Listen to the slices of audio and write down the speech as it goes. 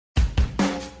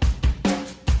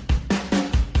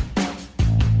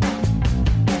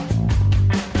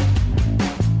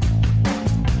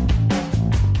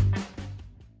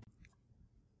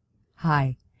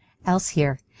Hi, Else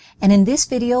here, and in this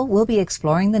video we'll be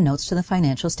exploring the notes to the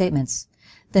financial statements.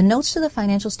 The notes to the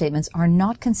financial statements are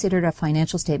not considered a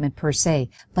financial statement per se,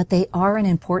 but they are an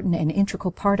important and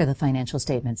integral part of the financial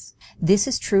statements. This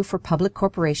is true for public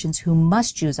corporations who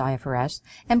must use IFRS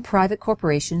and private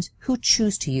corporations who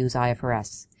choose to use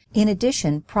IFRS. In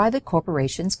addition, private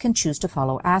corporations can choose to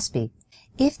follow ASPE.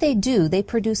 If they do, they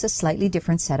produce a slightly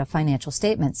different set of financial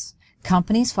statements.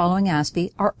 Companies following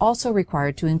ASPE are also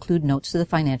required to include notes to the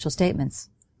financial statements.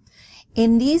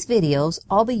 In these videos,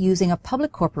 I'll be using a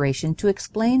public corporation to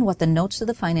explain what the notes to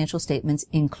the financial statements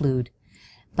include.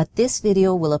 But this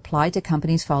video will apply to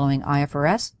companies following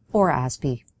IFRS or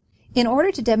ASPE. In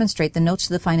order to demonstrate the notes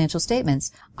to the financial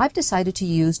statements, I've decided to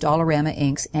use Dollarama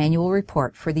Inc.'s annual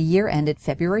report for the year ended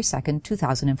February 2nd,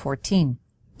 2014.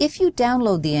 If you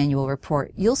download the annual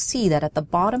report, you'll see that at the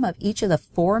bottom of each of the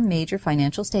 4 major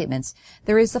financial statements,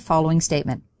 there is the following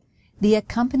statement. The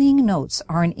accompanying notes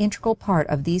are an integral part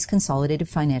of these consolidated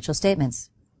financial statements.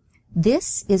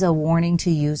 This is a warning to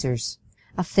users.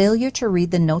 A failure to read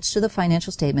the notes to the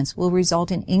financial statements will result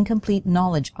in incomplete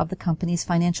knowledge of the company's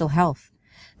financial health.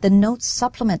 The notes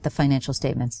supplement the financial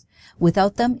statements.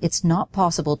 Without them, it's not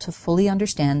possible to fully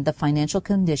understand the financial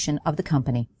condition of the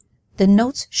company. The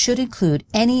notes should include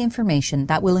any information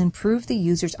that will improve the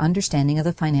user's understanding of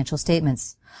the financial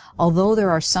statements. Although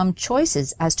there are some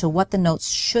choices as to what the notes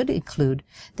should include,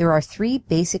 there are 3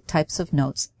 basic types of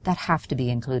notes that have to be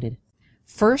included.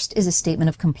 First is a statement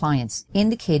of compliance,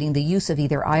 indicating the use of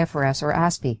either IFRS or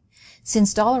ASPE.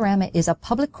 Since Dollarama is a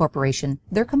public corporation,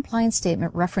 their compliance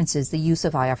statement references the use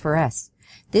of IFRS.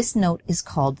 This note is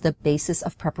called the basis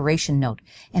of preparation note,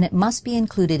 and it must be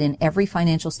included in every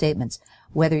financial statement,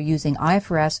 whether using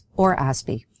IFRS or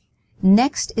ASPE.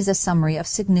 Next is a summary of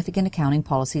significant accounting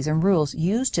policies and rules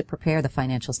used to prepare the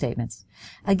financial statements.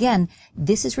 Again,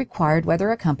 this is required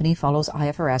whether a company follows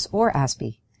IFRS or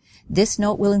ASPE. This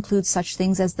note will include such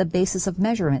things as the basis of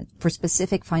measurement for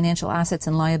specific financial assets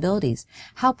and liabilities,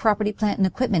 how property, plant, and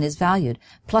equipment is valued,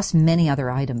 plus many other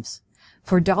items.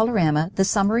 For Dollarama, the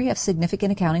summary of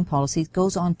significant accounting policies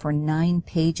goes on for 9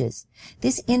 pages.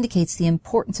 This indicates the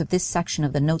importance of this section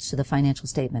of the notes to the financial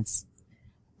statements.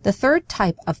 The third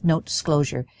type of note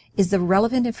disclosure is the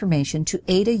relevant information to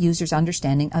aid a user's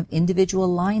understanding of individual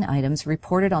line items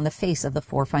reported on the face of the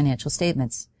 4 financial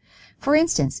statements. For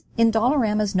instance, in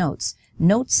Dollarama's notes,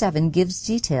 Note 7 gives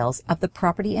details of the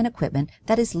property and equipment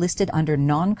that is listed under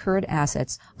non-current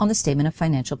assets on the statement of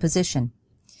financial position.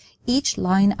 Each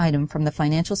line item from the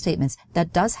financial statements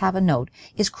that does have a note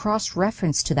is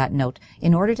cross-referenced to that note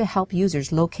in order to help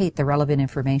users locate the relevant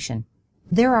information.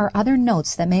 There are other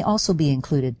notes that may also be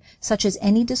included, such as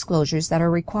any disclosures that are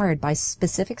required by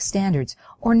specific standards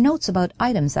or notes about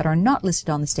items that are not listed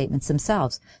on the statements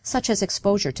themselves, such as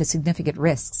exposure to significant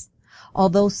risks.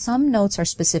 Although some notes are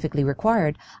specifically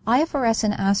required, IFRS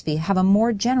and ASPE have a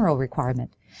more general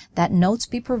requirement, that notes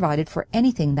be provided for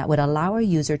anything that would allow a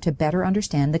user to better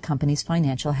understand the company's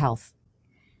financial health.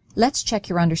 Let's check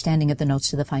your understanding of the notes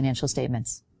to the financial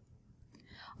statements.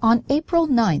 On April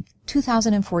 9th,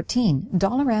 2014,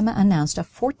 Dollarama announced a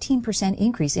 14%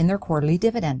 increase in their quarterly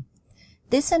dividend.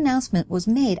 This announcement was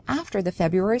made after the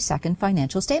February 2nd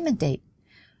financial statement date.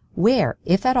 Where,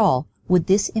 if at all, would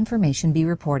this information be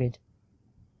reported?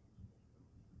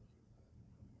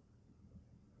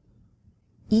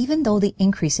 Even though the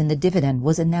increase in the dividend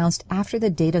was announced after the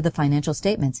date of the financial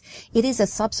statements, it is a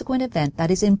subsequent event that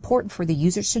is important for the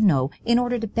users to know in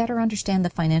order to better understand the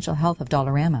financial health of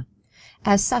Dollarama.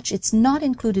 As such, it's not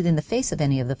included in the face of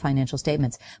any of the financial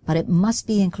statements, but it must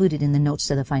be included in the notes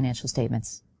to the financial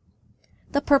statements.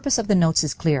 The purpose of the notes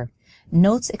is clear.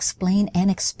 Notes explain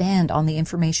and expand on the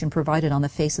information provided on the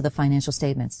face of the financial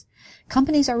statements.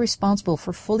 Companies are responsible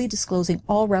for fully disclosing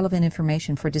all relevant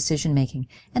information for decision-making,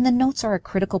 and the notes are a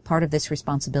critical part of this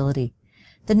responsibility.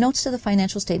 The notes to the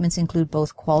financial statements include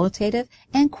both qualitative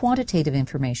and quantitative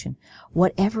information,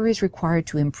 whatever is required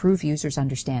to improve users'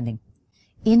 understanding.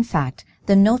 In fact,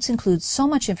 the notes include so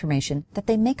much information that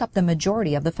they make up the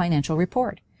majority of the financial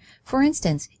report. For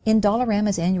instance, in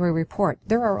Dollarama's annual report,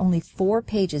 there are only 4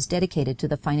 pages dedicated to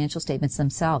the financial statements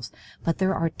themselves, but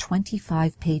there are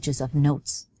 25 pages of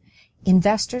notes.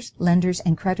 Investors, lenders,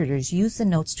 and creditors use the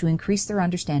notes to increase their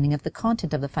understanding of the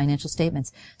content of the financial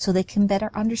statements so they can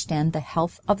better understand the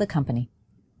health of the company.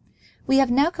 We have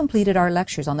now completed our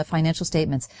lectures on the financial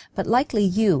statements, but likely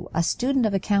you, a student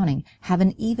of accounting, have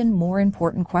an even more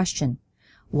important question.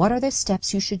 What are the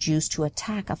steps you should use to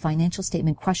attack a financial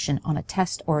statement question on a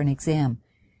test or an exam?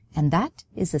 And that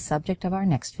is the subject of our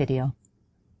next video.